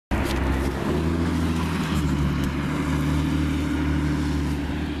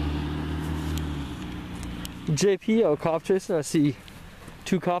JP, our cop chasing. I see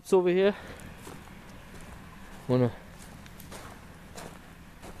 2 cops over here. Wanna...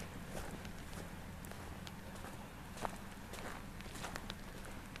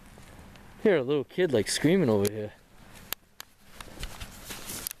 Hear a little kid like screaming over here.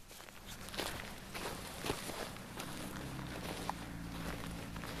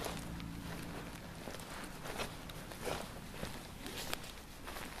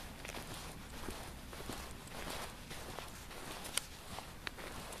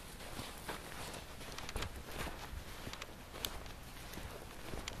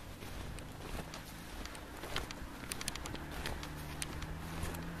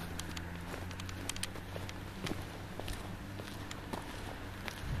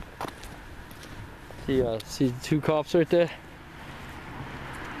 See 2 cops right there?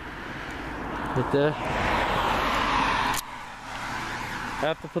 Right there. I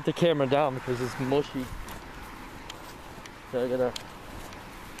have to put the camera down because it's mushy. So I gotta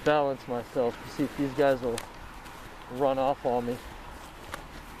balance myself to see if these guys will run off on me.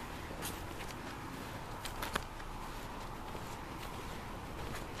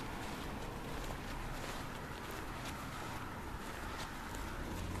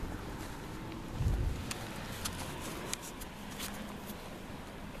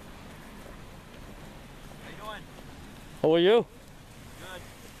 How are you? Good.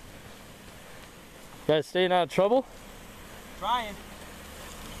 You guys staying out of trouble? Trying.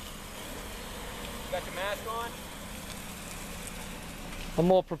 You got your mask on? I'm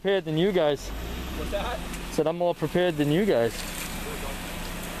more prepared than you guys. What's that? Said I'm more prepared than you guys.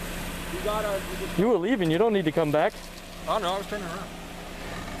 You were leaving, you don't need to come back. Oh no, I was turning around.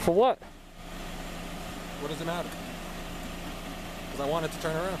 For what? What does it matter? Because I wanted to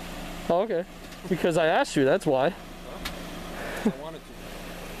turn around. Oh, okay. Because I asked you, that's why. I wanted to.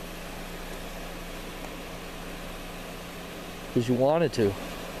 Because you wanted to.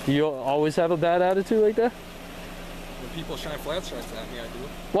 Do you always have a bad attitude like that? When people shine flashlights at me, I do.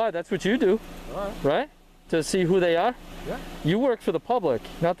 Why? That's what you do. Alright. Right? To see who they are? Yeah. You work for the public,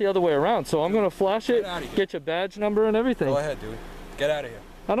 not the other way around. So I'm going to flash it, get your badge number and everything. Go ahead, dude. Get out of here.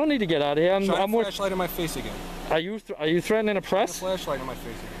 I don't need to get out of here. Shine a flashlight in my face again. Are you threatening a press? Shine a flashlight in my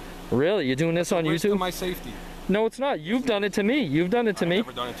face again. Really? You're doing this on Risk YouTube? to my safety. No, it's not. You've done it to me. You've done it to me. I've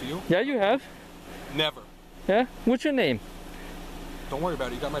never done it to you. Yeah, you have. Never. Yeah? What's your name? Don't worry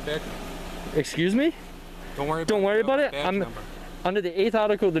about it. You got my badge number. Excuse me? Don't worry about it. Don't worry about it. I'm under the 8th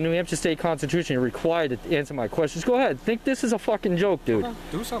article of the New Hampshire State Constitution, you're required to answer my questions. Go ahead. Think this is a fucking joke, dude. Okay.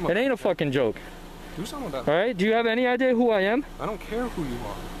 Do something. It ain't a fucking joke. Do something about it. All right? Do you have any idea who I am? I don't care who you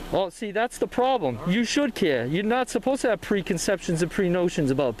are. Well, see, that's the problem. Right. You should care. You're not supposed to have preconceptions and pre-notions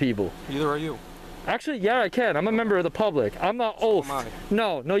about people. Neither are you. Actually, yeah, I can. I'm a member of the public. I'm not oathed. So am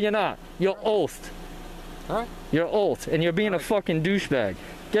I. No, you're not. You're oathed. All right. You're oathed, and you're being a fucking douchebag.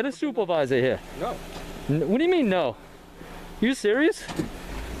 Get a supervisor here. No. What do you mean, no? You serious?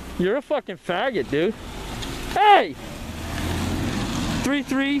 You're a fucking faggot, dude. Hey!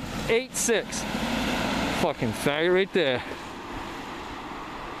 3386. Fucking faggot right there.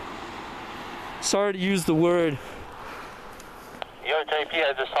 Sorry to use the word. Yo, JP,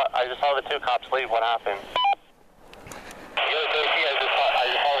 I just saw the 2 cops leave. What happened?